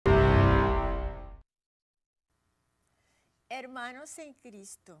Hermanos en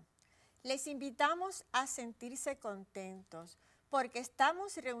Cristo, les invitamos a sentirse contentos porque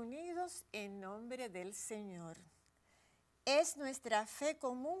estamos reunidos en nombre del Señor. Es nuestra fe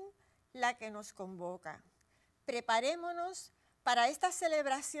común la que nos convoca. Preparémonos para esta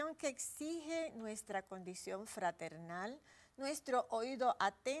celebración que exige nuestra condición fraternal, nuestro oído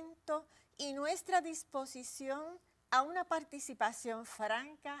atento y nuestra disposición a una participación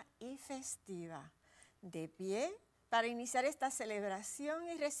franca y festiva. De pie, para iniciar esta celebración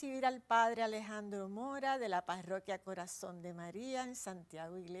y recibir al Padre Alejandro Mora de la Parroquia Corazón de María en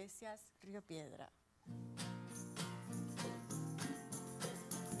Santiago Iglesias, Río Piedra.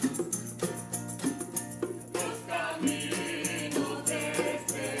 Los caminos de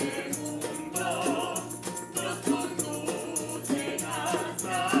este mundo nos conducen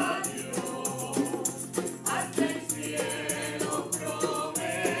hasta Dios, hasta el cielo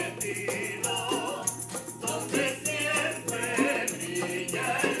prometido, donde siempre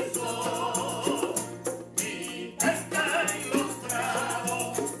brilla el sol. Y cantan los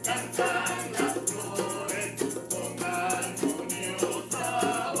prados, cantan las flores con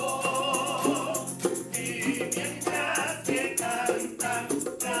armoniosa voz. Y mientras que cantan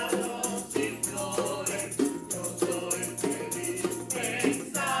prados y flores, yo soy feliz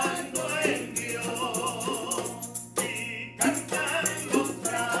pensando en Dios. Y cantan los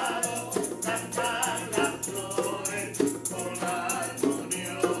prados, cantan las flores con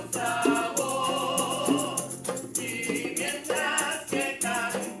armoniosa voz. Y mientras que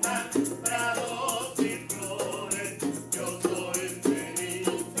cantan prados y flores, yo soy feliz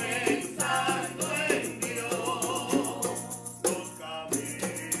pensando en Dios. Los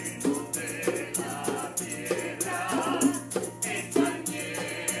caminos de la tierra están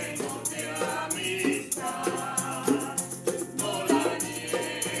llenos de amistad. No la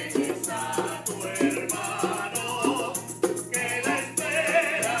niegues a tu hermano, que la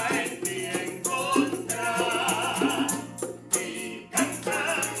espera en ti encontrar. Y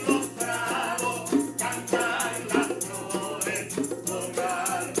cantan los prados, cantan las flores con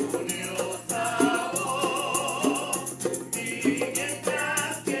armoniosa voz. Y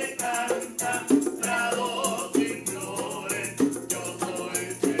mientras que cantan prados y flores, yo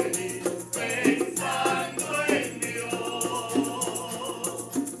soy feliz pensando en Dios.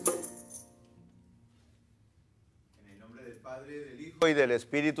 En el nombre del Padre, del Hijo y del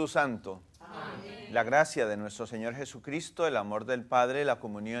Espíritu Santo. Amén. La gracia de nuestro Señor Jesucristo, el amor del Padre, la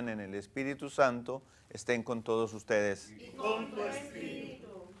comunión en el Espíritu Santo estén con todos ustedes. Y con tu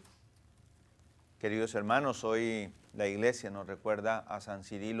espíritu. Queridos hermanos, hoy la Iglesia nos recuerda a San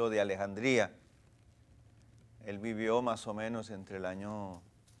Cirilo de Alejandría. Él vivió más o menos entre el año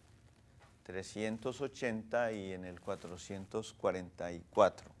 380 y en el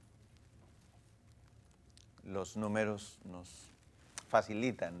 444. Los números nos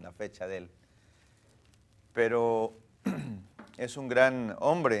facilitan la fecha de él. Pero es un gran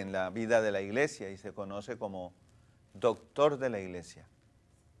hombre en la vida de la Iglesia y se conoce como doctor de la Iglesia.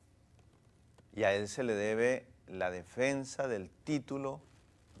 Y a él se le debe la defensa del título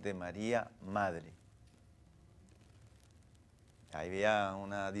de María Madre. Había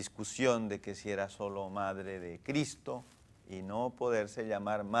una discusión de que si era solo Madre de Cristo y no poderse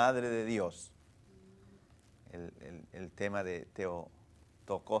llamar Madre de Dios. El tema de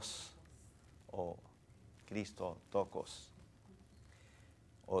Theotokos o Cristo Tokos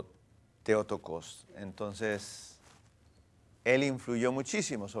o Theotokos. Entonces, él influyó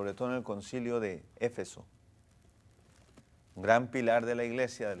muchísimo, sobre todo en el concilio de Éfeso, un gran pilar de la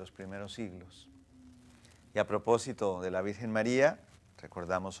Iglesia de los primeros siglos. Y a propósito de la Virgen María,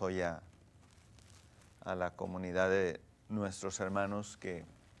 recordamos hoy a la comunidad de nuestros hermanos que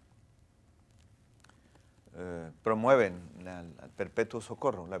promueven al perpetuo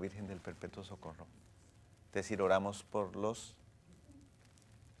socorro, la Virgen del Perpetuo Socorro. Es decir, oramos por los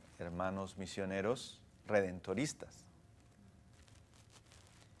hermanos misioneros redentoristas.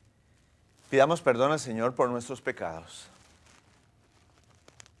 Pidamos perdón al Señor por nuestros pecados.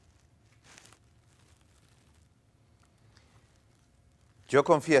 Yo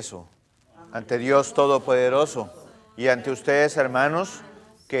confieso ante Dios Todopoderoso y ante ustedes, hermanos,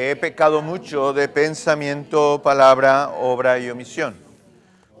 que he pecado mucho de pensamiento, palabra, obra y omisión.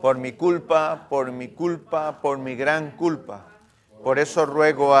 Por mi culpa, por mi culpa, por mi gran culpa. Por eso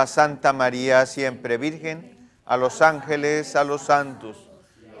ruego a Santa María, siempre Virgen, a los ángeles, a los santos,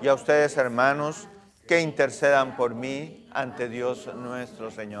 y a ustedes, hermanos, que intercedan por mí ante Dios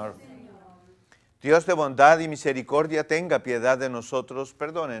nuestro Señor. Dios de bondad y misericordia tenga piedad de nosotros,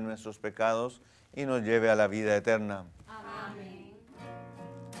 perdone nuestros pecados y nos lleve a la vida eterna. Amén.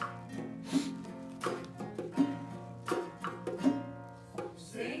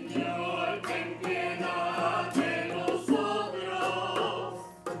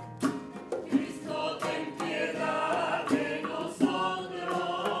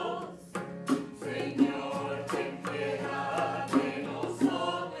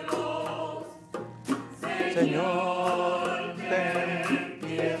 Señor, ten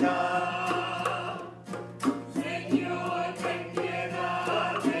piedad. Señor, ten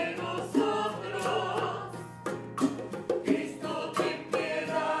piedad de nosotros. Cristo, ten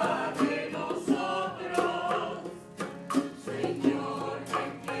piedad de nosotros. Señor,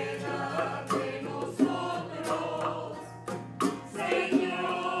 ten piedad de nosotros.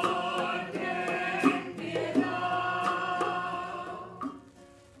 Señor, ten piedad.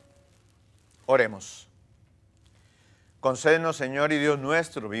 Oremos. Concédenos, Señor y Dios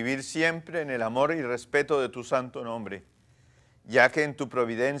nuestro, vivir siempre en el amor y respeto de tu santo nombre, ya que en tu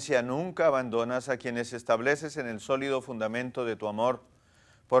providencia nunca abandonas a quienes estableces en el sólido fundamento de tu amor.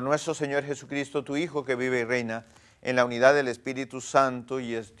 Por nuestro Señor Jesucristo, tu Hijo, que vive y reina en la unidad del Espíritu Santo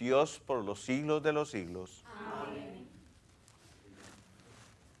y es Dios por los siglos de los siglos. Amén.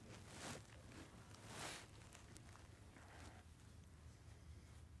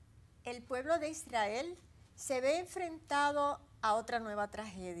 El pueblo de Israel se ve enfrentado a otra nueva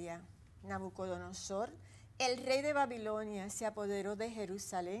tragedia. Nabucodonosor, el rey de Babilonia, se apoderó de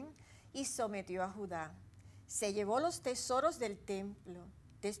Jerusalén y sometió a Judá. Se llevó los tesoros del templo,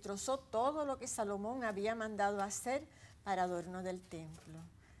 destrozó todo lo que Salomón había mandado hacer para adorno del templo.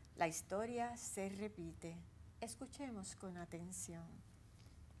 La historia se repite. Escuchemos con atención.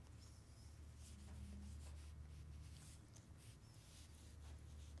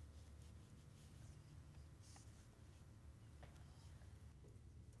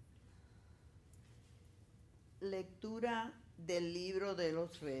 Lectura del libro de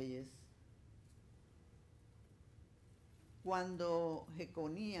los Reyes. Cuando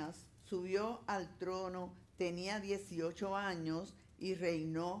Jeconías subió al trono, tenía 18 años y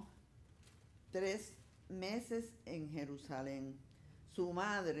reinó 3 meses en Jerusalén. Su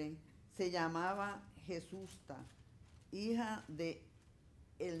madre se llamaba Jesusta, hija de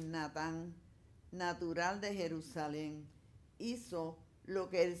Elnatán, natural de Jerusalén. Hizo lo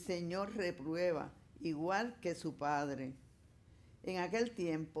que el Señor reprueba, igual que su padre. En aquel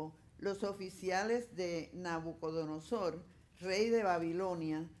tiempo, los oficiales de Nabucodonosor, rey de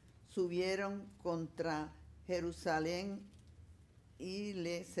Babilonia, subieron contra Jerusalén y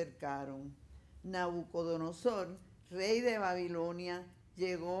le cercaron. Nabucodonosor, rey de Babilonia,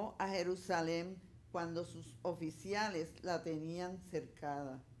 llegó a Jerusalén cuando sus oficiales la tenían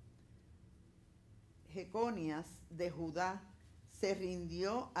cercada. Jeconías de Judá se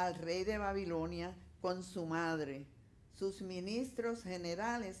rindió al rey de Babilonia con su madre, sus ministros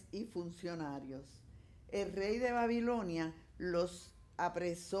generales y funcionarios. El rey de Babilonia los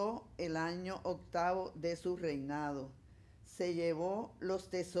apresó el año 8 de su reinado. Se llevó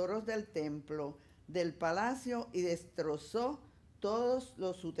los tesoros del templo, del palacio y destrozó todos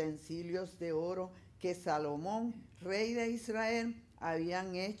los utensilios de oro que Salomón, rey de Israel,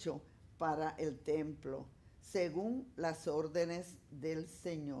 habían hecho para el templo, según las órdenes del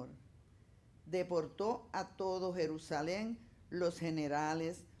Señor. Deportó a todo Jerusalén, los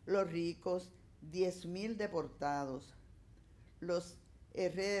generales, los ricos, 10,000 deportados. Los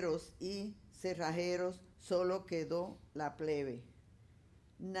herreros y cerrajeros, solo quedó la plebe.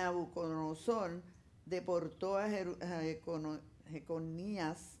 Nabucodonosor deportó a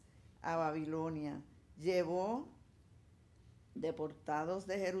Jeconías a Babilonia. Llevó deportados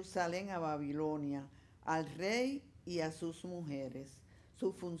de Jerusalén a Babilonia al rey y a sus mujeres,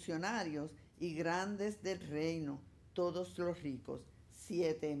 sus funcionarios y grandes del reino, todos los ricos,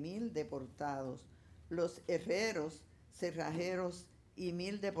 7,000 deportados, los herreros, cerrajeros y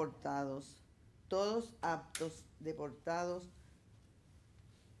 1,000 deportados, todos aptos, deportados,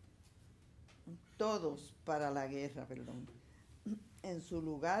 todos para la guerra, En su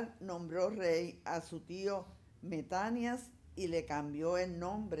lugar nombró rey a su tío Metanías y le cambió el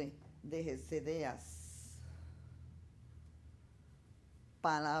nombre de Jesedeas.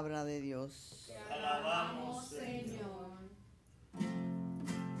 Palabra de Dios. Te alabamos, Señor.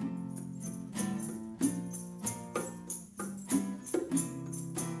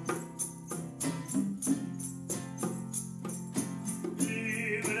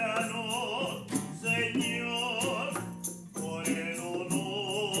 Líbranos, Señor, por el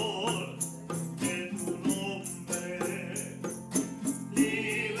honor de tu nombre.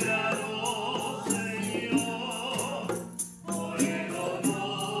 Líbranos, Señor, por el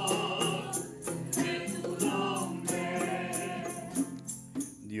honor de tu nombre.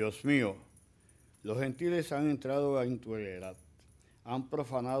 Dios mío, los gentiles han entrado en tu heredad, han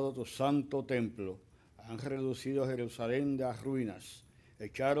profanado tu santo templo, han reducido Jerusalén a ruinas,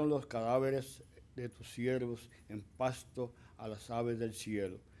 echaron los cadáveres de tus siervos en pasto a las aves del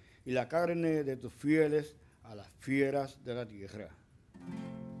cielo, y la carne de tus fieles a las fieras de la tierra.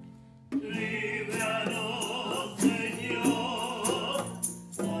 Líbranos,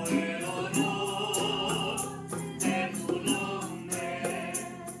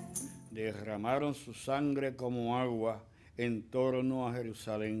 derramaron su sangre como agua en torno a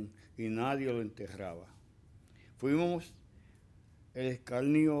Jerusalén y nadie lo enterraba. Fuimos el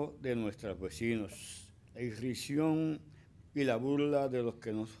escarnio de nuestros vecinos, la irrisión y la burla de los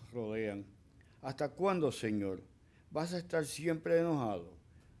que nos rodean. ¿Hasta cuándo, Señor, vas a estar siempre enojado?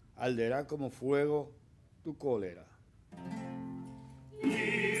 Arderá como fuego tu cólera.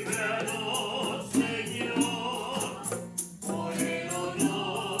 Líbranos, Señor, por el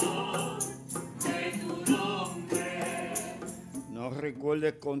honor de tu nombre. No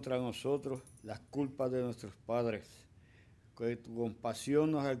recuerdes contra nosotros las culpas de nuestros padres. Que tu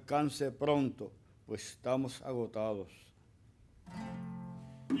compasión nos alcance pronto, pues estamos agotados.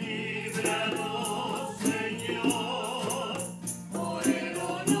 Líbranos, Señor, por el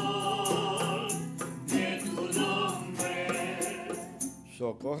honor de tu nombre.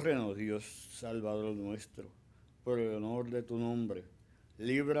 Socórrenos, Dios, Salvador nuestro, por el honor de tu nombre.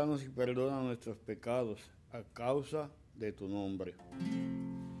 Líbranos y perdona nuestros pecados a causa de tu nombre.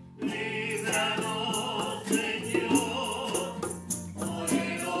 Líbranos, Señor, por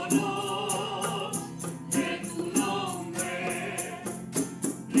el honor de tu nombre.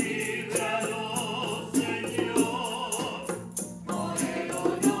 Líbranos, Señor, por el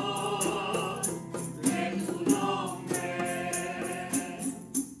honor de tu nombre.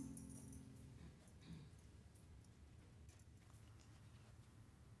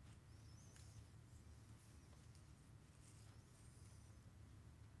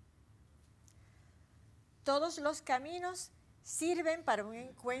 Todos los caminos sirven para un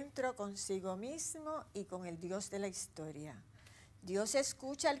encuentro consigo mismo y con el Dios de la historia. Dios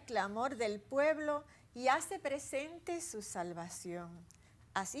escucha el clamor del pueblo y hace presente su salvación.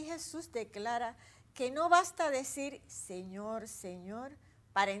 Así Jesús declara que no basta decir Señor, Señor,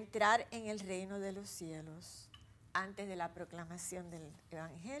 para entrar en el reino de los cielos. Antes de la proclamación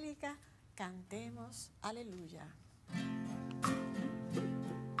evangélica, cantemos Aleluya.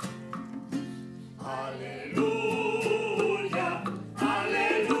 Aleluya,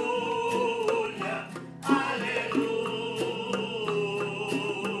 aleluya, aleluya.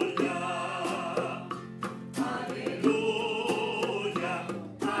 Aleluya,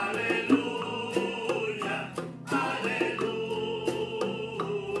 aleluya, aleluya.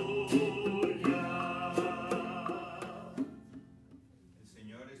 El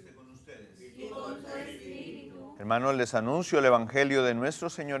Señor esté con ustedes. Hermanos, les anuncio el Evangelio de nuestro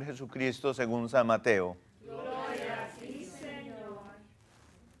Señor Jesucristo según San Mateo. Gloria a ti, Señor.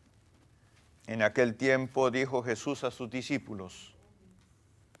 En aquel tiempo dijo Jesús a sus discípulos: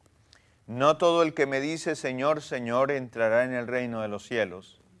 No todo el que me dice Señor, Señor entrará en el reino de los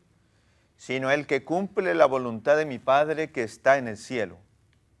cielos, sino el que cumple la voluntad de mi Padre que está en el cielo.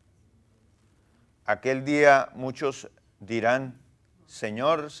 Aquel día muchos dirán: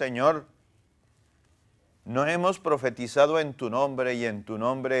 Señor, Señor, ¿no hemos profetizado en tu nombre y en tu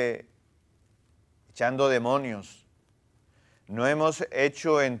nombre echando demonios? ¿No hemos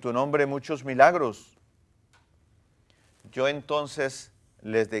hecho en tu nombre muchos milagros? Yo entonces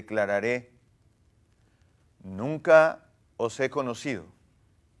les declararé: nunca os he conocido.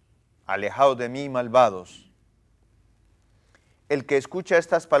 Alejaos de mí, malvados. El que escucha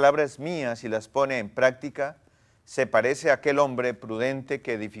estas palabras mías y las pone en práctica, se parece a aquel hombre prudente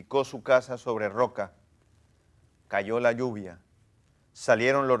que edificó su casa sobre roca. Cayó la lluvia,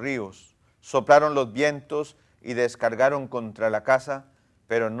 salieron los ríos, soplaron los vientos y descargaron contra la casa,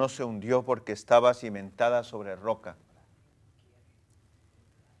 pero no se hundió porque estaba cimentada sobre roca.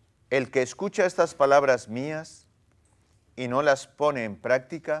 El que escucha estas palabras mías y no las pone en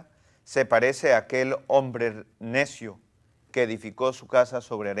práctica, se parece a aquel hombre necio que edificó su casa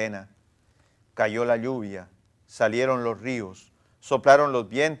sobre arena. Cayó la lluvia, salieron los ríos, soplaron los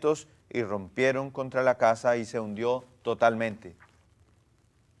vientos y rompieron contra la casa y se hundió totalmente.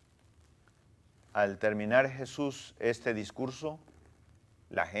 Al terminar Jesús este discurso,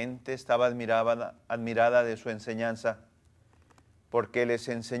 la gente estaba admirada de su enseñanza, porque les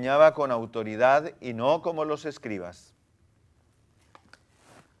enseñaba con autoridad y no como los escribas.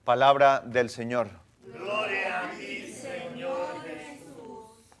 Palabra del Señor. Gloria a ti, Señor Jesús.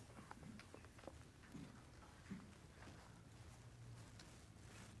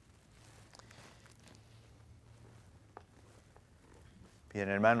 Bien,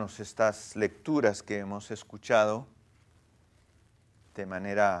 hermanos, estas lecturas que hemos escuchado de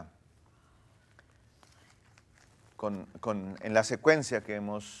manera en la secuencia que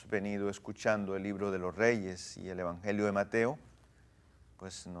hemos venido escuchando el libro de los Reyes y el Evangelio de Mateo,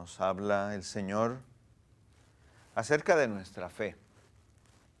 pues nos habla el Señor acerca de nuestra fe.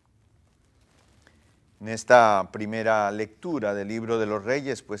 En esta primera lectura del libro de los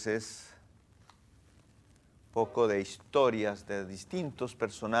Reyes, pues es poco de historias de distintos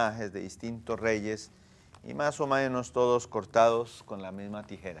personajes, de distintos reyes, y más o menos todos cortados con la misma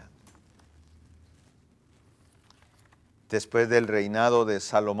tijera. Después del reinado de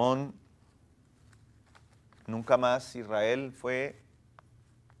Salomón, nunca más Israel fue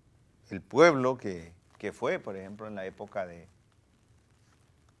el pueblo que fue, por ejemplo, en la época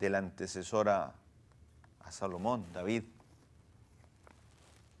del antecesor a Salomón, David.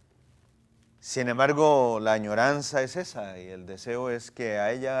 Sin embargo, la añoranza es esa y el deseo es que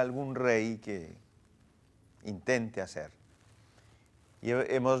haya algún rey que intente hacer. Y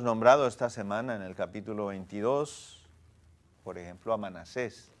hemos nombrado esta semana en el capítulo 22, por ejemplo, a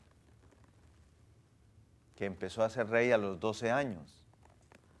Manasés, que empezó a ser rey a los 12 años.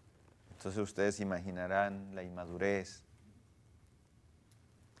 Entonces ustedes imaginarán la inmadurez.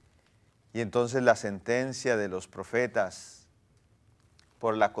 Y entonces la sentencia de los profetas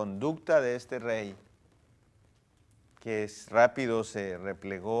por la conducta de este rey, que rápido se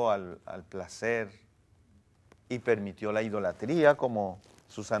replegó al placer y permitió la idolatría como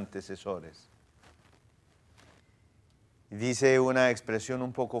sus antecesores. Dice una expresión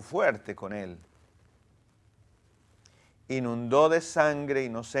un poco fuerte con él. Inundó de sangre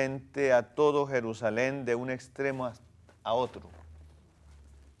inocente a todo Jerusalén de un extremo a otro.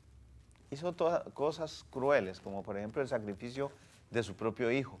 Hizo todas cosas crueles, como por ejemplo el sacrificio de su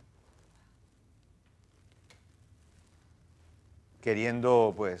propio hijo,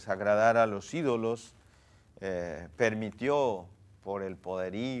 queriendo pues agradar a los ídolos, permitió por el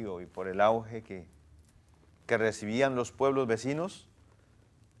poderío y por el auge que recibían los pueblos vecinos,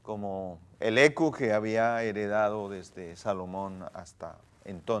 como el eco que había heredado desde Salomón hasta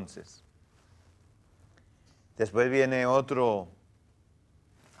entonces. Después viene otro,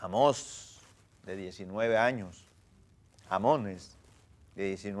 Amós, de 19 años, Amones, de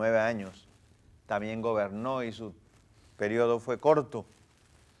 19 años, también gobernó y su periodo fue corto.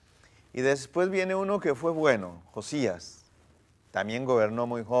 Y después viene uno que fue bueno, Josías, también gobernó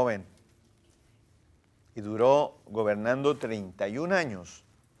muy joven y duró gobernando 31 años.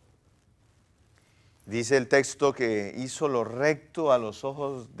 Dice el texto que hizo lo recto a los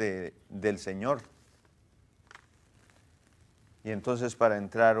ojos del Señor. Y entonces, para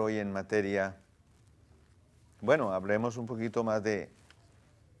entrar hoy en materia, bueno, hablemos un poquito más de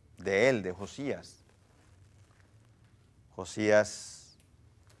él, de Josías. Josías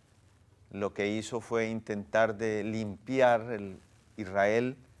lo que hizo fue intentar de limpiar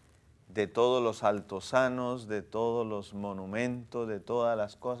Israel de todos los altosanos, de todos los monumentos, de todas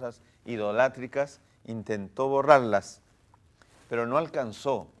las cosas idolátricas. Intentó borrarlas, pero no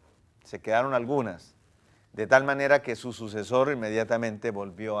alcanzó, se quedaron algunas, de tal manera que su sucesor inmediatamente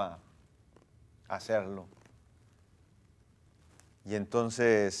volvió a hacerlo. Y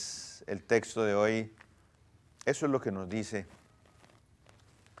entonces el texto de hoy, eso es lo que nos dice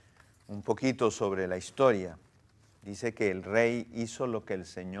un poquito sobre la historia. Dice que el rey hizo lo que el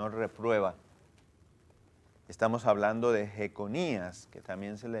Señor reprueba. Estamos hablando de Jeconías, que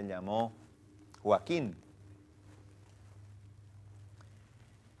también se le llamó Joaquín.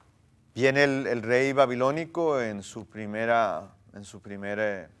 Viene el rey babilónico en su primera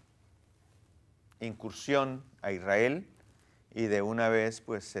incursión a Israel y de una vez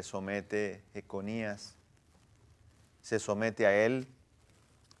pues se somete Jeconías, se somete a él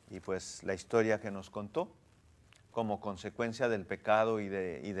y pues la historia que nos contó como consecuencia del pecado y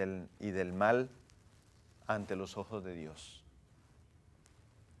del mal ante los ojos de Dios.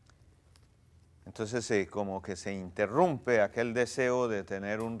 Entonces como que se interrumpe aquel deseo de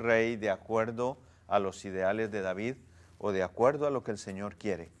tener un rey de acuerdo a los ideales de David o de acuerdo a lo que el Señor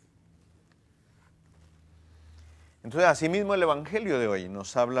quiere. Entonces asimismo el Evangelio de hoy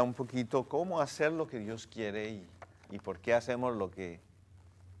nos habla un poquito cómo hacer lo que Dios quiere y por qué hacemos lo que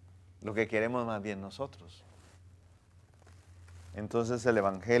queremos más bien nosotros. Entonces el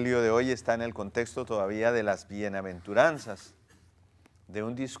Evangelio de hoy está en el contexto todavía de las bienaventuranzas, de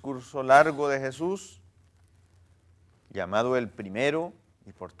un discurso largo de Jesús, llamado el primero,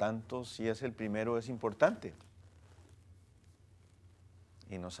 y por tanto, si es el primero, es importante.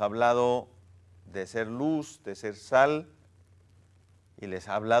 Y nos ha hablado de ser luz, de ser sal, y les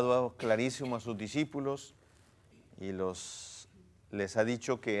ha hablado clarísimo a sus discípulos, y les ha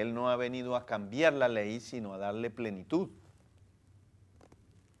dicho que Él no ha venido a cambiar la ley, sino a darle plenitud.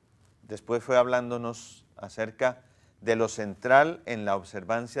 Después fue hablándonos acerca de lo central en la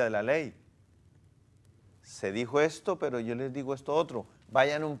observancia de la ley. Se dijo esto, pero yo les digo esto otro.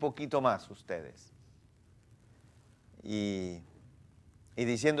 Vayan un poquito más ustedes. Y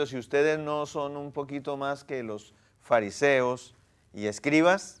diciendo, si ustedes no son un poquito más que los fariseos y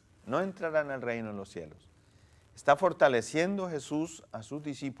escribas, no entrarán al reino de los cielos. Está fortaleciendo Jesús a sus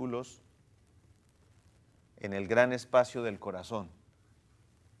discípulos en el gran espacio del corazón.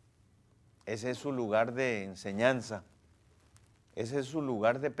 Ese es su lugar de enseñanza, ese es su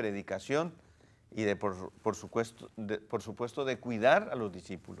lugar de predicación y por supuesto de cuidar a los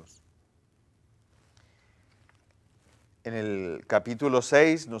discípulos. En el capítulo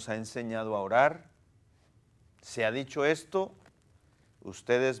 6 nos ha enseñado a orar. Se ha dicho esto,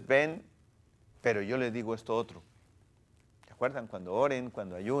 ustedes ven, pero yo les digo esto otro. ¿Se acuerdan? Cuando oren,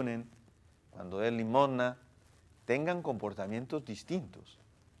 cuando ayunen, cuando den limosna, tengan comportamientos distintos.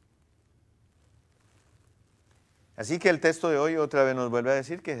 Así que el texto de hoy otra vez nos vuelve a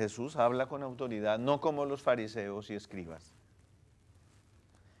decir que Jesús habla con autoridad, no como los fariseos y escribas.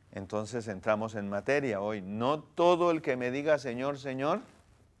 Entonces entramos en materia hoy. No todo el que me diga Señor, Señor,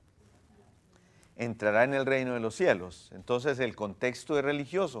 entrará en el reino de los cielos. Entonces el contexto es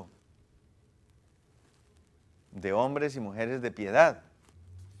religioso, de hombres y mujeres de piedad.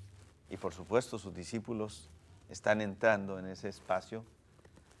 Y por supuesto sus discípulos están entrando en ese espacio,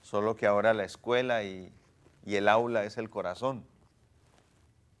 solo que ahora la escuela y el aula es el corazón.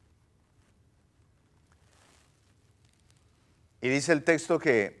 Y dice el texto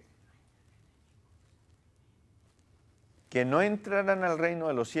que no entrarán al reino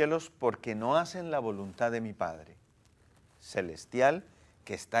de los cielos porque no hacen la voluntad de mi Padre celestial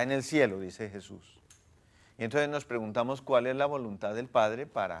que está en el cielo, dice Jesús. Y entonces nos preguntamos cuál es la voluntad del Padre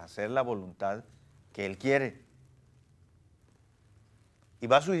para hacer la voluntad que Él quiere. Y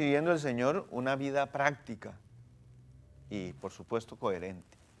va sugiriendo el Señor una vida práctica y, por supuesto,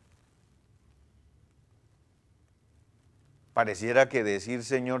 coherente. Pareciera que decir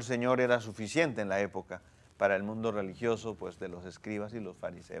Señor, Señor era suficiente en la época para el mundo religioso, pues, de los escribas y los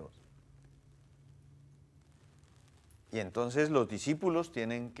fariseos. Y entonces los discípulos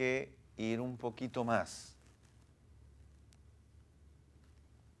tienen que ir un poquito más.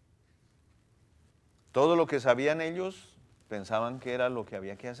 Todo lo que sabían ellos pensaban que era lo que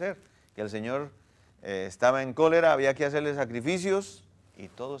había que hacer, que el Señor estaba en cólera, había que hacerle sacrificios y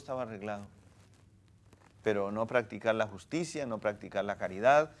todo estaba arreglado. Pero no practicar la justicia, no practicar la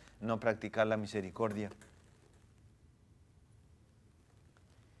caridad, no practicar la misericordia.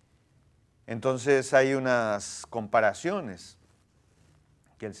 Entonces hay unas comparaciones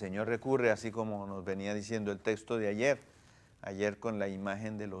que el Señor recurre, así como nos venía diciendo el texto de ayer con la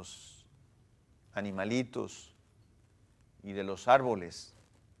imagen de los animalitos y de los árboles.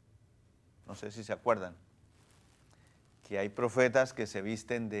 No sé si se acuerdan, que hay profetas que se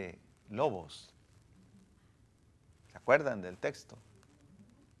visten de lobos. ¿Se acuerdan del texto?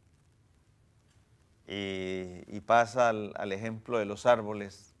 Y pasa al ejemplo de los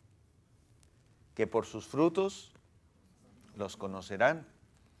árboles, que por sus frutos los conocerán.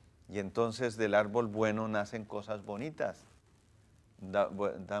 Y entonces del árbol bueno nacen cosas bonitas,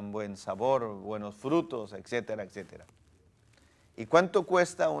 dan buen sabor, buenos frutos, etcétera, etcétera. ¿Y cuánto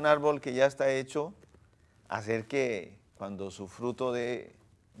cuesta un árbol que ya está hecho hacer que cuando su fruto dé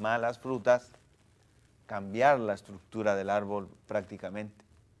malas frutas, cambiar la estructura del árbol prácticamente?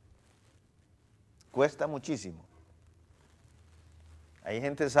 Cuesta muchísimo. Hay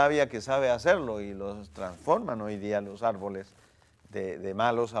gente sabia que sabe hacerlo y los transforman hoy día los árboles de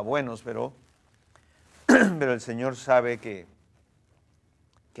malos a buenos, pero el Señor sabe que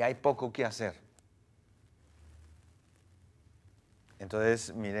hay poco que hacer.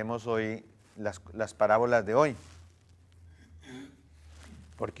 Entonces miremos hoy las parábolas de hoy,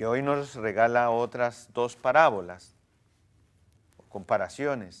 porque hoy nos regala otras dos parábolas,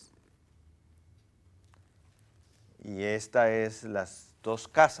 comparaciones. Y esta es las dos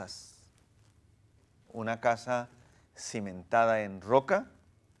casas, una casa cimentada en roca,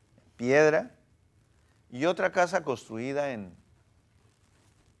 piedra, y otra casa construida en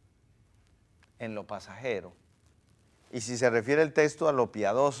lo pasajero. Y si se refiere el texto a lo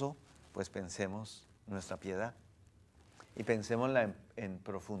piadoso, pues pensemos nuestra piedad y pensémosla en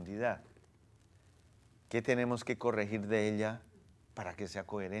profundidad. ¿Qué tenemos que corregir de ella para que sea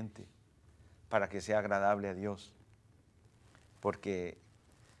coherente, para que sea agradable a Dios? Porque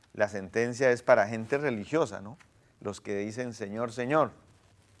la sentencia es para gente religiosa, ¿no? Los que dicen Señor, Señor.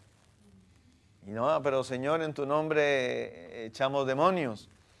 Y no, pero Señor, en tu nombre echamos demonios.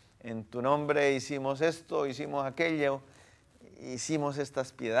 En tu nombre hicimos esto, hicimos aquello, hicimos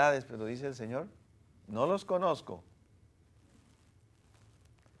estas piedades, pero dice el Señor, no los conozco.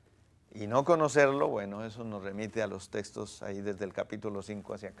 Y no conocerlo, bueno, eso nos remite a los textos ahí desde el capítulo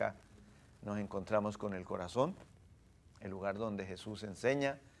 5 hacia acá. Nos encontramos con el corazón, el lugar donde Jesús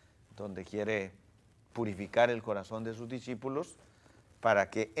enseña, donde quiere purificar el corazón de sus discípulos para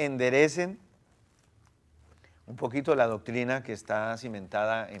que enderecen un poquito la doctrina que está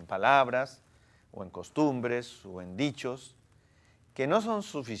cimentada en palabras o en costumbres o en dichos que no son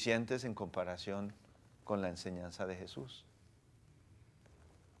suficientes en comparación con la enseñanza de Jesús.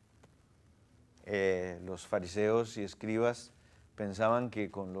 Los fariseos y escribas pensaban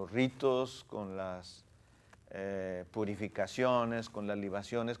que con los ritos, con las purificaciones, con las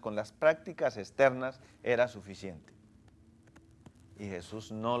libaciones, con las prácticas externas era suficiente. Y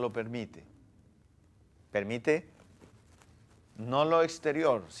Jesús no lo permite. Permite no lo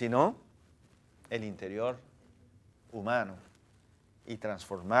exterior, sino el interior humano y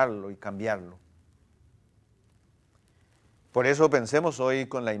transformarlo y cambiarlo. Por eso pensemos hoy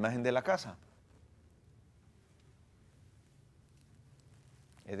con la imagen de la casa.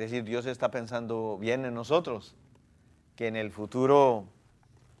 Es decir, Dios está pensando bien en nosotros, que en el futuro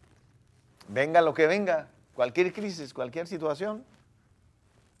venga lo que venga, cualquier crisis, cualquier situación,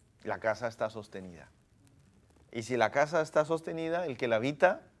 la casa está sostenida. Y si la casa está sostenida, el que la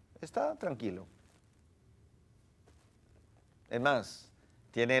habita está tranquilo. Es más,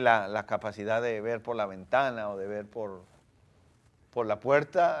 tiene la capacidad de ver por la ventana o de ver por la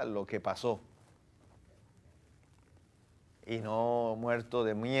puerta lo que pasó. Y no muerto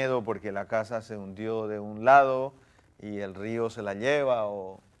de miedo porque la casa se hundió de un lado y el río se la lleva,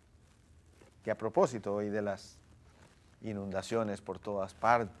 o que a propósito hoy de las inundaciones por todas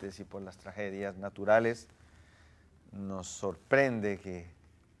partes y por las tragedias naturales, nos sorprende que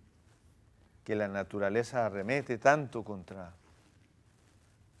la naturaleza arremete tanto contra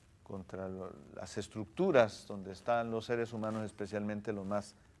las estructuras donde están los seres humanos, especialmente los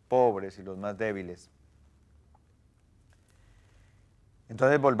más pobres y los más débiles.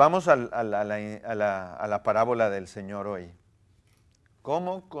 Entonces volvamos a la parábola del Señor hoy.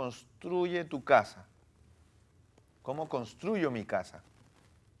 ¿Cómo construye tu casa? ¿Cómo construyo mi casa?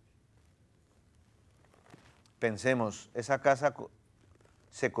 Pensemos, esa casa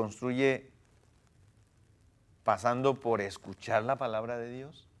se construye pasando por escuchar la palabra de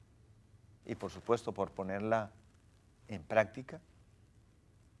Dios y por supuesto por ponerla en práctica.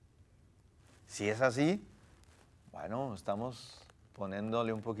 Si es así, bueno, estamos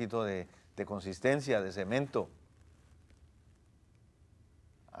poniéndole un poquito de consistencia, de cemento,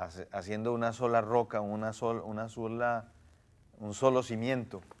 haciendo una sola roca, un solo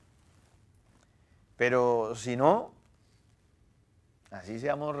cimiento. Pero si no, así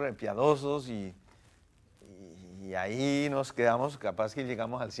seamos repiadosos y ahí nos quedamos, capaz que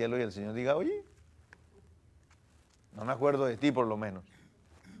llegamos al cielo y el Señor diga, oye, no me acuerdo de ti por lo menos.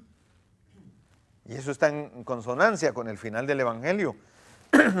 Y eso está en consonancia con el final del Evangelio.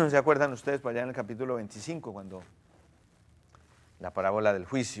 ¿Se acuerdan ustedes por allá en el capítulo 25, cuando la parábola del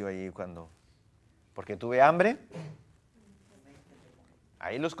juicio, ahí porque tuve hambre?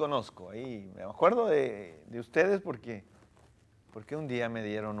 Ahí los conozco, ahí me acuerdo de ustedes porque un día me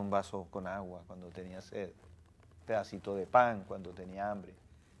dieron un vaso con agua cuando tenía sed, un pedacito de pan cuando tenía hambre.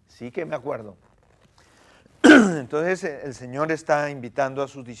 Sí que me acuerdo. Entonces el Señor está invitando a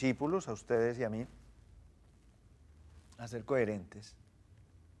sus discípulos, a ustedes y a mí, a ser coherentes.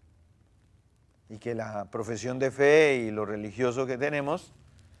 Y que la profesión de fe y lo religioso que tenemos,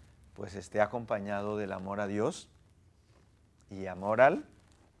 pues esté acompañado del amor a Dios y amor al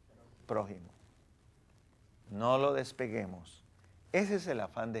prójimo. No lo despeguemos. Ese es el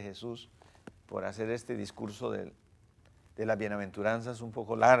afán de Jesús por hacer este discurso de las bienaventuranzas un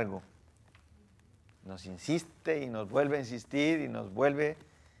poco largo. Nos insiste y nos vuelve a insistir y nos vuelve,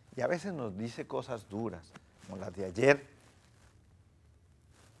 y a veces nos dice cosas duras, como las de ayer.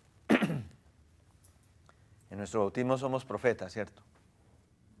 En nuestro bautismo somos profetas, ¿cierto?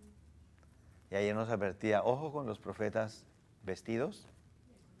 Y ayer nos advertía, ojo con los profetas vestidos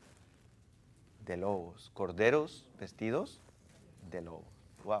de lobos, corderos vestidos de lobos.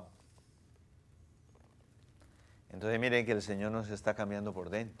 Wow. Entonces miren que el Señor nos está cambiando por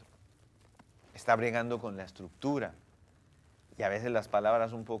dentro. Está bregando con la estructura. Y a veces las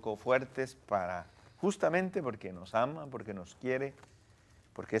palabras un poco fuertes justamente porque nos ama, porque nos quiere,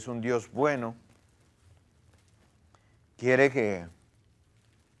 porque es un Dios bueno. Quiere que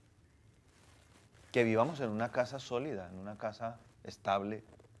vivamos en una casa sólida, en una casa estable.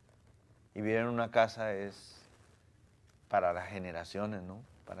 Y vivir en una casa es para las generaciones, ¿no?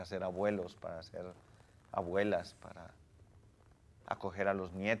 Para ser abuelos, para ser abuelas, para acoger a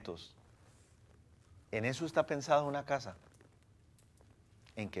los nietos. En eso está pensada una casa,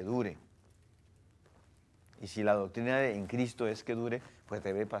 en que dure. Y si la doctrina en Cristo es que dure, pues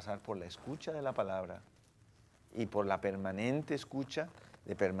debe pasar por la escucha de la palabra y por la permanente escucha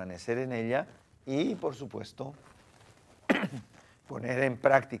de permanecer en ella y, por supuesto, poner en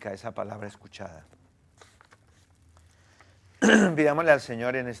práctica esa palabra escuchada. Pidámosle al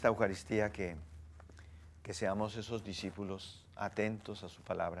Señor en esta Eucaristía que seamos esos discípulos atentos a su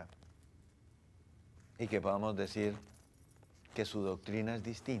palabra y que podamos decir que su doctrina es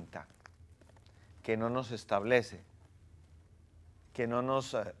distinta, que no nos establece, que no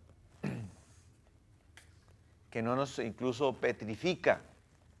nos incluso petrifica,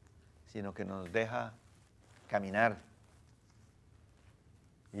 sino que nos deja caminar.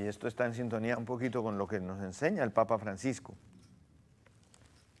 Y esto está en sintonía un poquito con lo que nos enseña el Papa Francisco.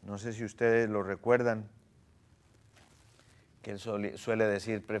 No sé si ustedes lo recuerdan, que él suele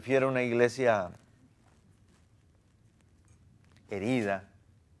decir, prefiero una iglesia herida,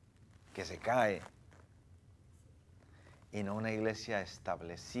 que se cae, y no una iglesia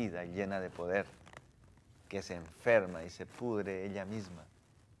establecida y llena de poder, que se enferma y se pudre ella misma.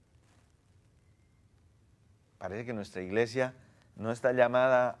 Parece que nuestra iglesia no está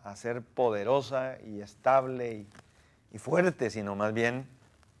llamada a ser poderosa y estable y fuerte, sino más bien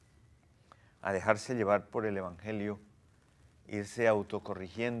a dejarse llevar por el Evangelio, irse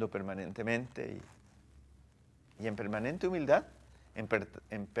autocorrigiendo permanentemente y en permanente humildad,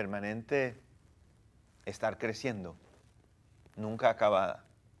 en permanente estar creciendo, nunca acabada,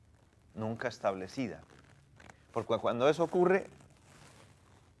 nunca establecida. Porque cuando eso ocurre,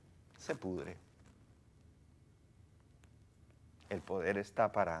 se pudre. El poder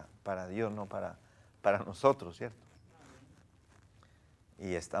está para Dios, no para nosotros, ¿cierto?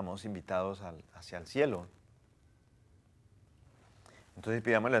 Y estamos invitados hacia el cielo. Entonces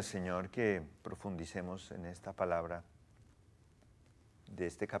pidámosle al Señor que profundicemos en esta palabra de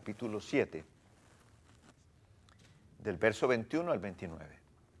este capítulo 7, del verso 21 al 29.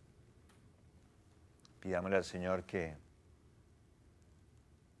 Pidámosle al Señor que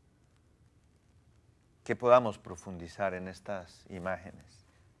podamos profundizar en estas imágenes,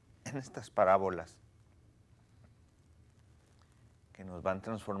 en estas parábolas, que nos van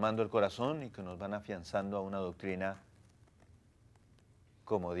transformando el corazón y que nos van afianzando a una doctrina,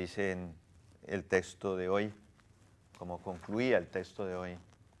 como dice en el texto de hoy, como concluía el texto de hoy.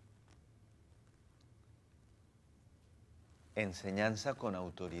 Enseñanza con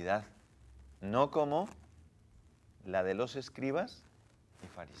autoridad, no como la de los escribas y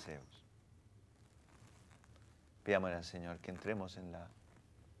fariseos. Pidámosle al Señor que entremos en la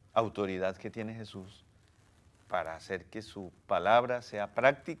autoridad que tiene Jesús para hacer que su palabra sea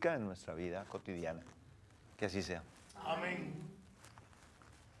práctica en nuestra vida cotidiana. Que así sea. Amén.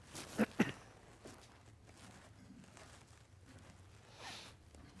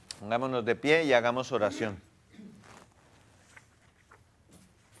 Pongámonos de pie y hagamos oración.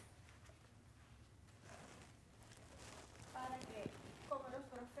 Para que, como los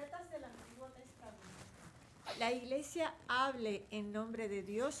profetas del Antiguo Testamento, la Iglesia hable en nombre de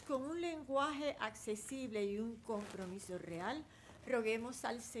Dios con un lenguaje accesible y un compromiso real, roguemos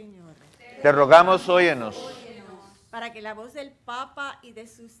al Señor. Te rogamos, óyenos. Para que la voz del Papa y de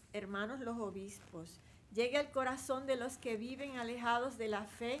sus hermanos los obispos llegue al corazón de los que viven alejados de la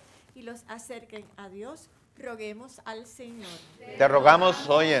fe y los acerquen a Dios, roguemos al Señor. Te rogamos,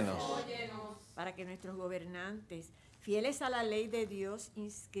 óyenos. Para que nuestros gobernantes, fieles a la ley de Dios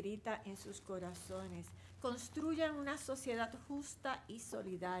inscrita en sus corazones, construyan una sociedad justa y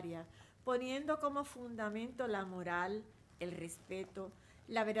solidaria, poniendo como fundamento la moral, el respeto,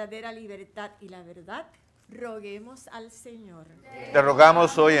 la verdadera libertad y la verdad, roguemos al Señor. Te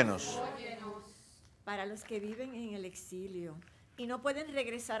rogamos, óyenos. Para los que viven en el exilio y no pueden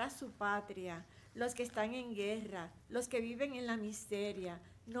regresar a su patria, los que están en guerra, los que viven en la miseria,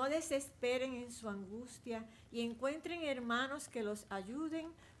 no desesperen en su angustia y encuentren hermanos que los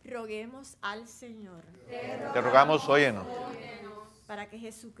ayuden, roguemos al Señor. Te rogamos, óyenos. Para que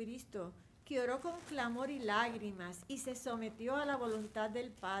Jesucristo, que oró con clamor y lágrimas y se sometió a la voluntad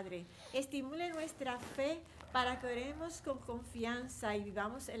del Padre, estimule nuestra fe para que oremos con confianza y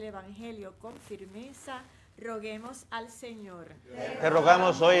vivamos el Evangelio con firmeza, roguemos al Señor. Te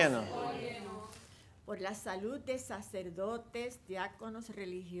rogamos, óyenos. Por la salud de sacerdotes, diáconos,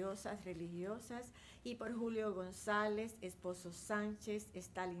 religiosas, y por Julio González, esposo Sánchez,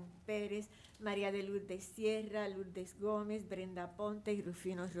 Stalin Pérez, María de Lourdes Sierra, Lourdes Gómez, Brenda Ponte y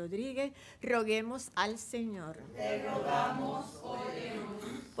Rufino Rodríguez, roguemos al Señor. Te rogamos, óyenos.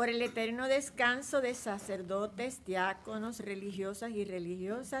 Por el eterno descanso de sacerdotes, diáconos, religiosas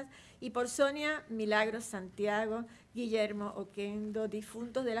y por Sonia Milagros Santiago, Guillermo Oquendo,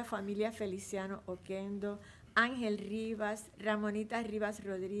 difuntos de la familia Feliciano Oquendo, Ángel Rivas, Ramonita Rivas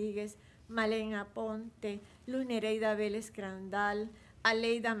Rodríguez, Malena Ponte, Luz Nereida Vélez Crandal,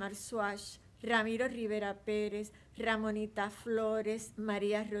 Aleida Marzuach, Ramiro Rivera Pérez, Ramonita Flores,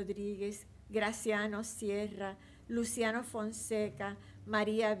 María Rodríguez, Graciano Sierra, Luciano Fonseca,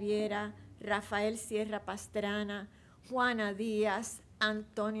 María Viera, Rafael Sierra Pastrana, Juana Díaz,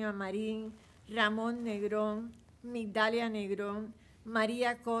 Antonio Amarín, Ramón Negrón, Migdalia Negrón,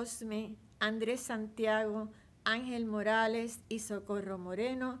 María Cosme, Andrés Santiago, Ángel Morales y Socorro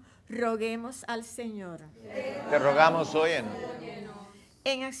Moreno, roguemos al Señor. Te rogamos, óyenos.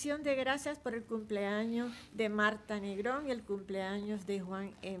 En acción de gracias por el cumpleaños de Marta Negrón y el cumpleaños de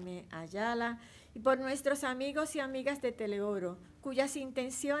Juan M. Ayala, y por nuestros amigos y amigas de Teleoro, cuyas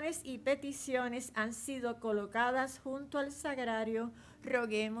intenciones y peticiones han sido colocadas junto al sagrario,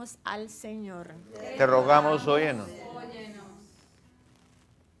 roguemos al Señor. Te rogamos, óyenos.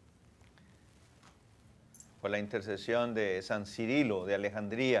 Por la intercesión de San Cirilo de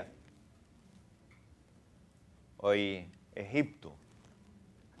Alejandría, hoy Egipto,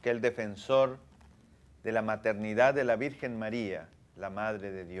 aquel defensor de la maternidad de la Virgen María, la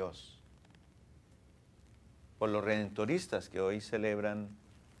Madre de Dios. Por los redentoristas que hoy celebran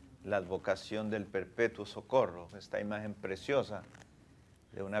la advocación del perpetuo socorro, esta imagen preciosa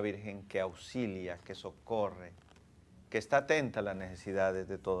de una Virgen que auxilia, que socorre, que está atenta a las necesidades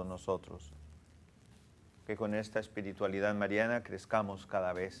de todos nosotros. Que con esta espiritualidad mariana crezcamos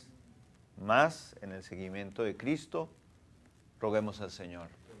cada vez más en el seguimiento de Cristo. Roguemos al Señor.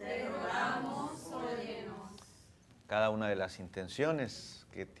 Te rogamos, óyenos. Cada una de las intenciones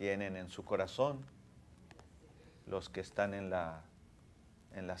que tienen en su corazón, los que están en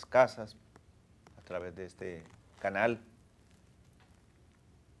las casas, a través de este canal,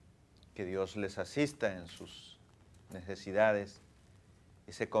 que Dios les asista en sus necesidades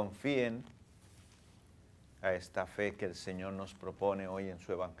y se confíen a esta fe que el Señor nos propone hoy en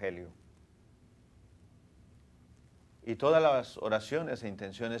su Evangelio. Y todas las oraciones e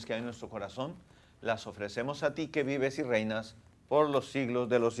intenciones que hay en nuestro corazón, las ofrecemos a ti que vives y reinas por los siglos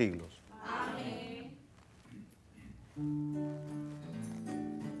de los siglos. Amén.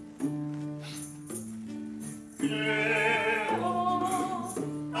 Creo,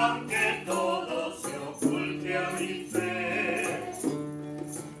 aunque todo se oculte a mi fe.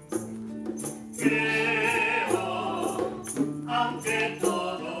 Creo, aunque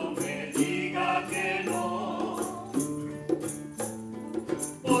todo me diga que no.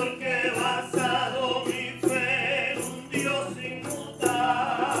 Porque basado mi fe en un Dios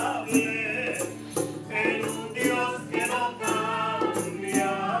inmutable, en un Dios que no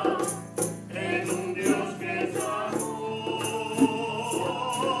cambia, en un Dios que es amor.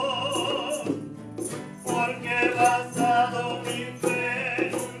 Porque basado mi fe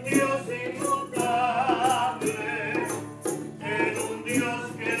en un Dios inmutable, en un Dios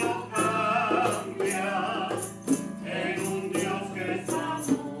que no cambia, en un Dios que es amor.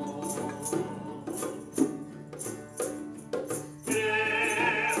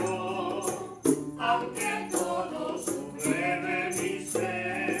 Creo, aunque todo subleve mi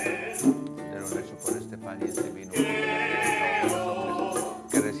ser. Te lo rezo por este pan y este vino.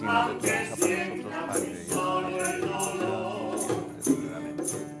 Que recibas de tu mesa para nosotros, Padre Dios.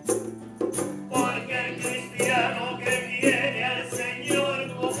 Porque el cristiano que tiene al Señor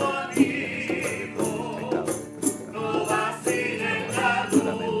como amigo no vacila en la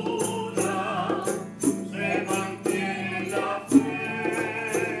duda, se mantiene en la fe.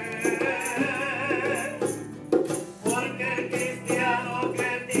 Porque el cristiano que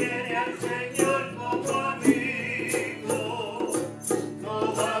tiene al Señor como amigo no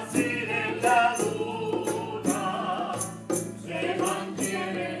vacila en la duda, se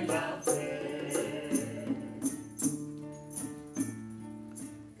mantiene en la fe.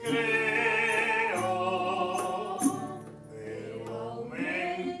 Creo, pero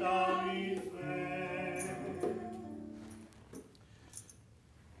aumenta mi fe.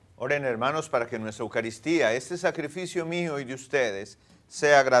 Oren, hermanos, para que nuestra Eucaristía, este sacrificio mío y de ustedes,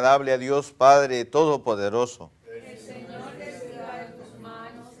 sea agradable a Dios Padre Todopoderoso. El Señor reciba de tus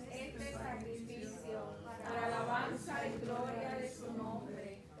manos este sacrificio para alabanza y gloria de su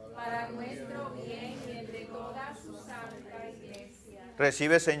nombre, para nuestro bien y el de toda su santa iglesia.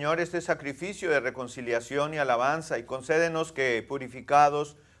 Recibe, Señor, este sacrificio de reconciliación y alabanza y concédenos que,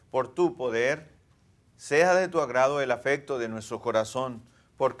 purificados por tu poder, sea de tu agrado el afecto de nuestro corazón.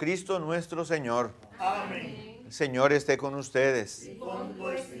 Por Cristo nuestro Señor. Amén. El Señor esté con ustedes. Y con tu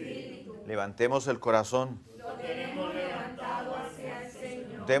espíritu Levantemos el corazón. lo tenemos levantado hacia el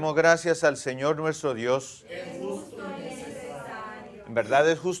Señor. Demos gracias al Señor nuestro Dios. Es justo y necesario. En verdad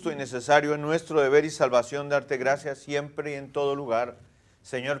es justo y necesario, en nuestro deber y salvación, darte gracias siempre y en todo lugar.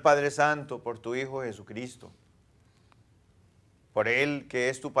 Señor Padre Santo, por tu Hijo Jesucristo. Por Él, que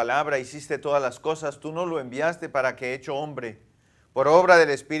es tu palabra, hiciste todas las cosas. Tú nos lo enviaste para que, hecho hombre, por obra del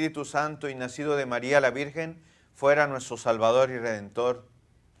Espíritu Santo y nacido de María la Virgen, fuera nuestro Salvador y Redentor.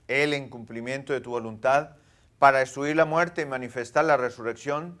 Él, en cumplimiento de tu voluntad, para destruir la muerte y manifestar la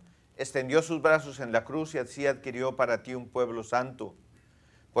resurrección, extendió sus brazos en la cruz y así adquirió para ti un pueblo santo.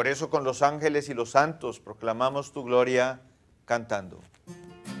 Por eso con los ángeles y los santos proclamamos tu gloria cantando.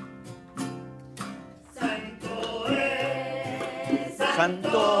 Santo es,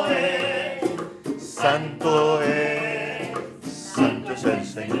 Santo es, santo es, santo es el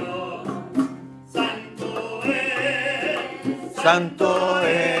Señor. Santo es, Santo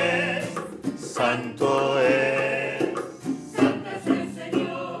es, santo es. Santo es el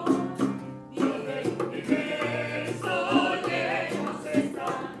Señor, Dios del universo, llenos está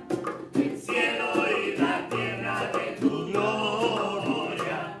el cielo y la tierra de tu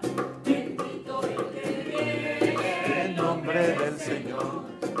gloria. Bendito el que viene En nombre del Señor.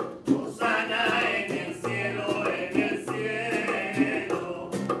 Hosana en el cielo, en el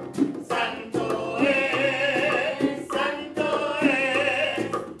cielo. Santo es, santo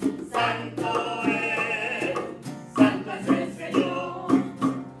es, santo es, santo es el Señor.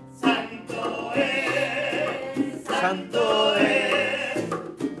 Santo es, Santo es.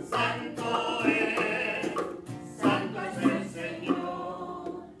 santo es, santo es el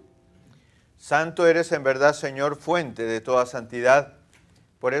Señor. Santo eres en verdad, Señor, fuente de toda santidad.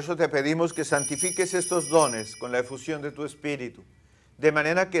 Por eso te pedimos que santifiques estos dones con la efusión de tu Espíritu, de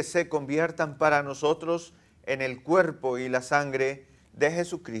manera que se conviertan para nosotros en el cuerpo y la sangre de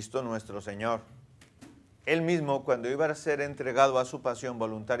Jesucristo nuestro Señor. Él mismo, cuando iba a ser entregado a su pasión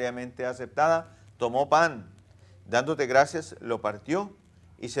voluntariamente aceptada, tomó pan, dándote gracias, lo partió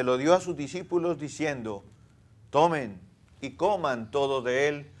y se lo dio a sus discípulos diciendo: tomen y coman todo de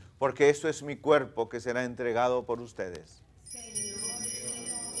él, porque esto es mi cuerpo que será entregado por ustedes.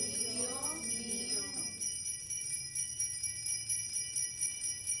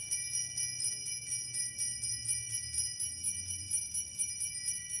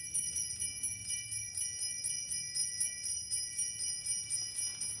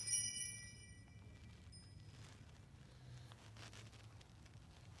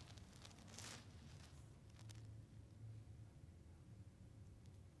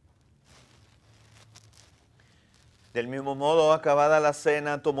 Del mismo modo, acabada la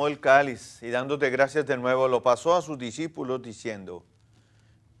cena, tomó el cáliz y dándote gracias de nuevo, lo pasó a sus discípulos diciendo: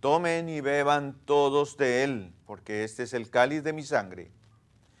 tomen y beban todos de él, porque este es el cáliz de mi sangre,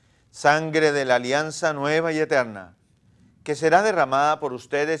 sangre de la alianza nueva y eterna, que será derramada por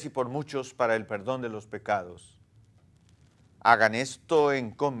ustedes y por muchos para el perdón de los pecados. Hagan esto en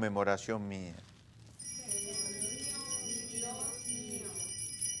conmemoración mía.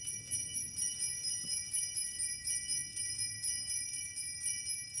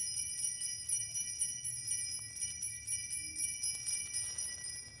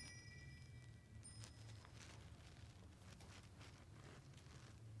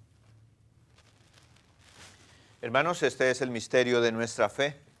 Hermanos, este es el misterio de nuestra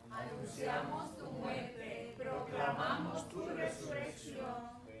fe. Anunciamos tu muerte, proclamamos tu resurrección.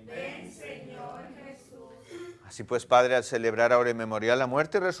 Ven, Señor Jesús. Así pues, Padre, al celebrar ahora en memorial la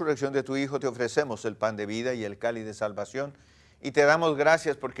muerte y resurrección de tu Hijo, te ofrecemos el pan de vida y el cáliz de salvación, y te damos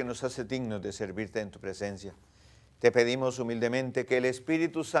gracias porque nos hace dignos de servirte en tu presencia. Te pedimos humildemente que el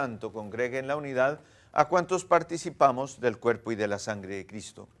Espíritu Santo congregue en la unidad a cuantos participamos del cuerpo y de la sangre de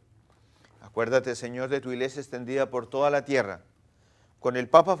Cristo. Acuérdate, Señor, de tu iglesia extendida por toda la tierra, con el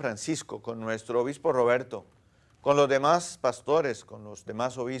Papa Francisco, con nuestro obispo Roberto, con los demás pastores, con los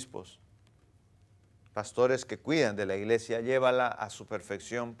demás obispos, pastores que cuidan de la iglesia, llévala a su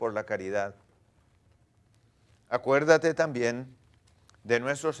perfección por la caridad. Acuérdate también de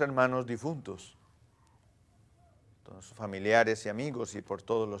nuestros hermanos difuntos, todos sus familiares y amigos y por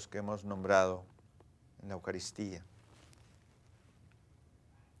todos los que hemos nombrado en la Eucaristía.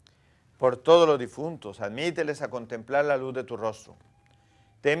 Por todos los difuntos, admíteles a contemplar la luz de tu rostro.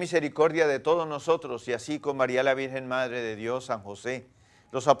 Ten misericordia de todos nosotros y así con María la Virgen Madre de Dios, San José,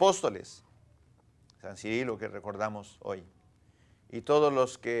 los apóstoles, San Cirilo que recordamos hoy, y todos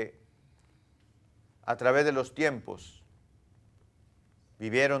los que a través de los tiempos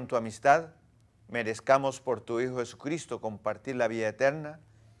vivieron tu amistad, merezcamos por tu Hijo Jesucristo compartir la vida eterna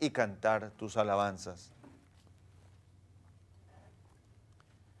y cantar tus alabanzas.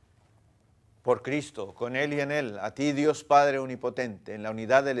 Por Cristo, con Él y en Él, a ti Dios Padre Omnipotente, en la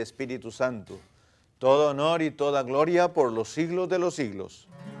unidad del Espíritu Santo, todo honor y toda gloria por los siglos de los siglos.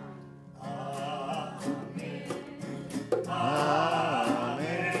 Amén. Amén. Amén.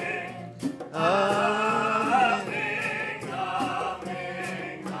 Amén.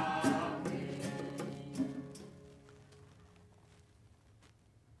 Amén.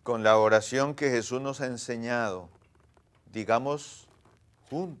 con la oración que Jesús nos ha enseñado, digamos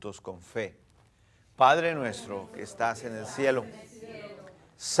juntos con fe: Padre nuestro que estás en el cielo,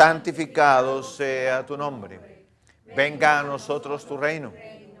 santificado sea tu nombre. Venga a nosotros tu reino.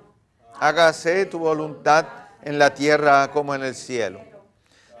 Hágase tu voluntad en la tierra como en el cielo.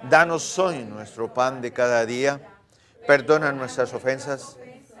 Danos hoy nuestro pan de cada día. Perdona nuestras ofensas,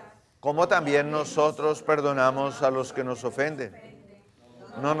 como también nosotros perdonamos a los que nos ofenden.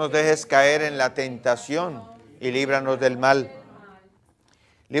 No nos dejes caer en la tentación y líbranos del mal.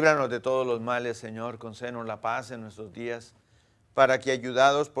 Líbranos de todos los males, Señor. Concédenos la paz en nuestros días, para que,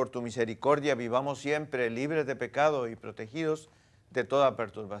 ayudados por tu misericordia, vivamos siempre libres de pecado y protegidos de toda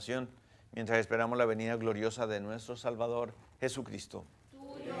perturbación, mientras esperamos la venida gloriosa de nuestro Salvador, Jesucristo.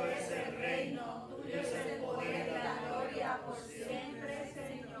 Tuyo es el reino, tuyo es el poder y la gloria por siempre,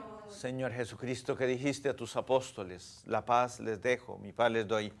 Señor. Señor Jesucristo, que dijiste a tus apóstoles: la paz les dejo, mi paz les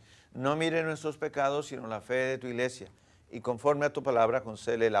doy. No mire nuestros pecados, sino la fe de tu iglesia. Y conforme a tu palabra,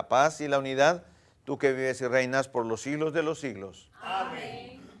 concédele la paz y la unidad, tú que vives y reinas por los siglos de los siglos.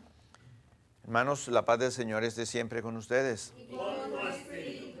 Amén. Hermanos, la paz del Señor esté siempre con ustedes. Y con tu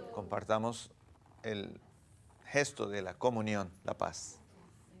espíritu. Compartamos el gesto de la comunión, la paz.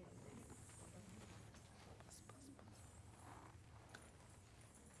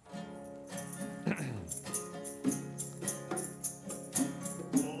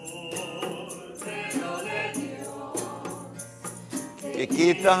 Que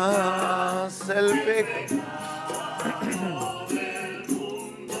quitas el pecado.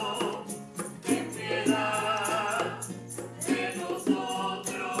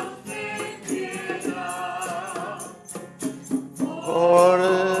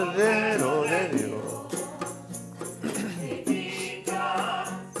 Cordero de Dios, Que quitas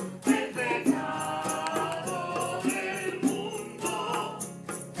el pecado del mundo,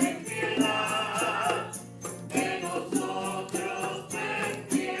 ten piedad de nosotros, ten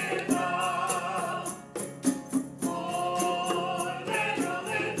piedad. Cordero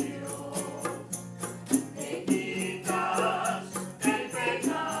de Dios, que quitas el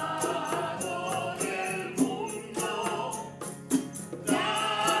pecado del mundo,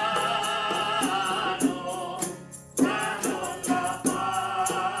 danos la paz,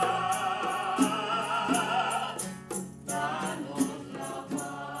 danos la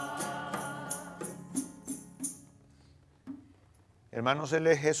paz. hermanos, Él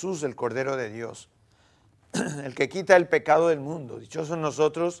es Jesús, el Cordero de Dios, el que quita el pecado del mundo. Dichosos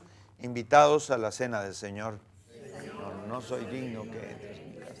nosotros, invitados a la cena del Señor. Señor, no soy digno que entres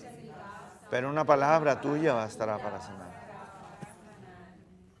en mi casa, pero una palabra tuya bastará para sanar.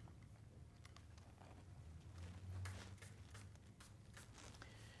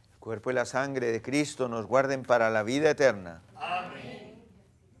 El cuerpo y la sangre de Cristo nos guarden para la vida eterna. Amén.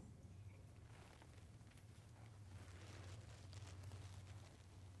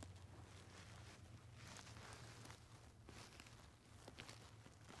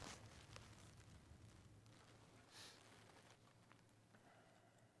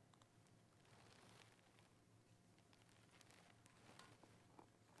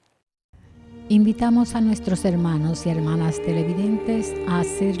 Invitamos a nuestros hermanos y hermanas televidentes a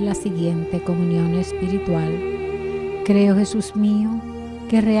hacer la siguiente comunión espiritual. Creo, Jesús mío,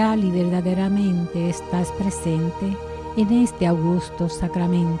 que real y verdaderamente estás presente en este augusto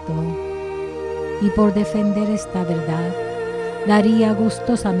sacramento. Y por defender esta verdad, daría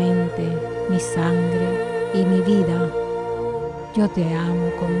gustosamente mi sangre y mi vida. Yo te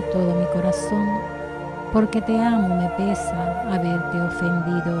amo con todo mi corazón, porque te amo me pesa haberte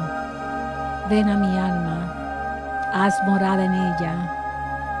ofendido. Ven a mi alma, haz morada en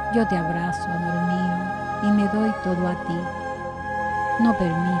ella. Yo te abrazo, amor mío, y me doy todo a ti. No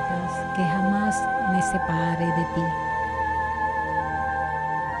permitas que jamás me separe de ti.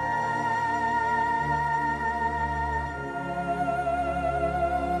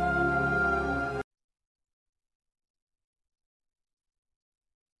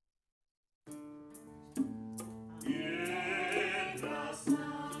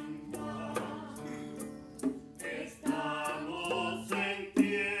 Estamos en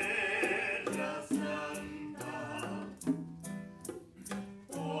tierra santa,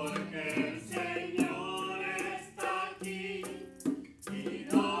 porque el Señor está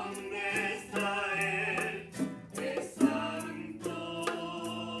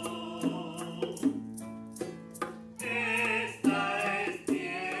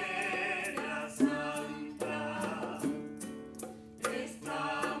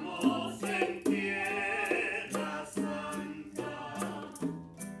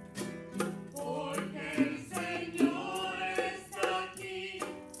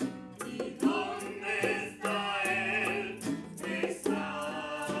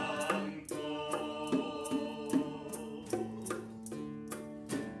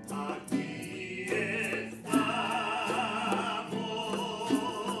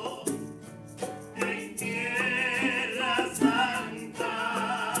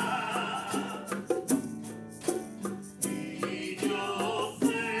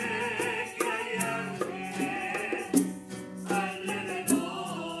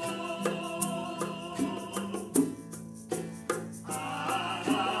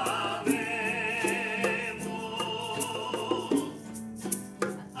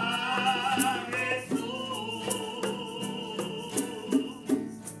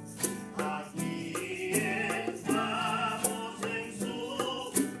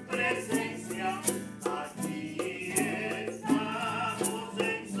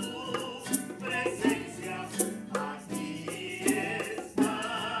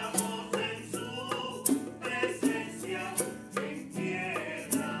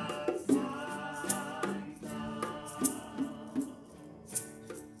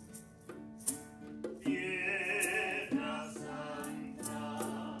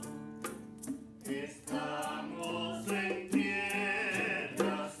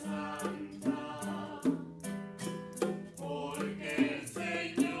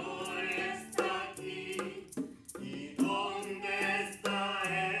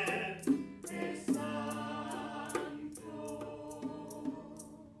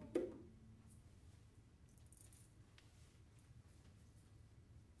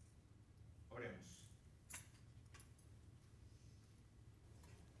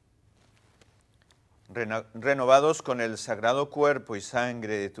Renovados con el sagrado cuerpo y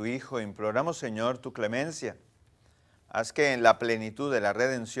sangre de tu Hijo, imploramos, Señor, tu clemencia. Haz que en la plenitud de la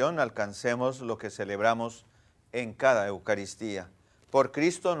redención alcancemos lo que celebramos en cada Eucaristía. Por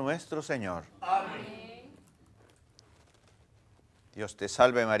Cristo nuestro Señor. Amén. Dios te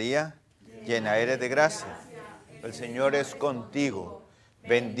salve María, llena eres de gracia. El Señor es contigo.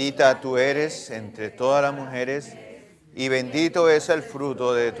 Bendita tú eres entre todas las mujeres y bendito es el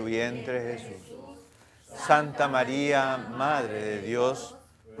fruto de tu vientre, Jesús. Santa María, Madre de Dios,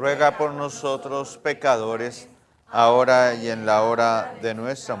 ruega por nosotros pecadores, ahora y en la hora de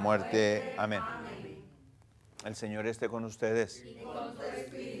nuestra muerte. Amén. El Señor esté con ustedes.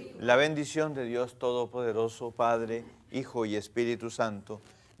 La bendición de Dios Todopoderoso, Padre, Hijo y Espíritu Santo,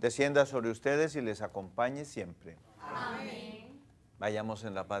 descienda sobre ustedes y les acompañe siempre. Amén. Vayamos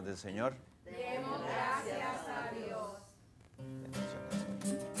en la paz del Señor. Demos gracias a Dios.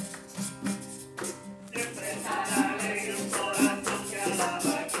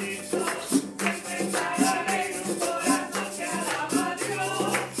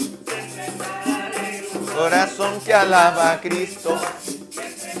 Corazón que alaba a Cristo,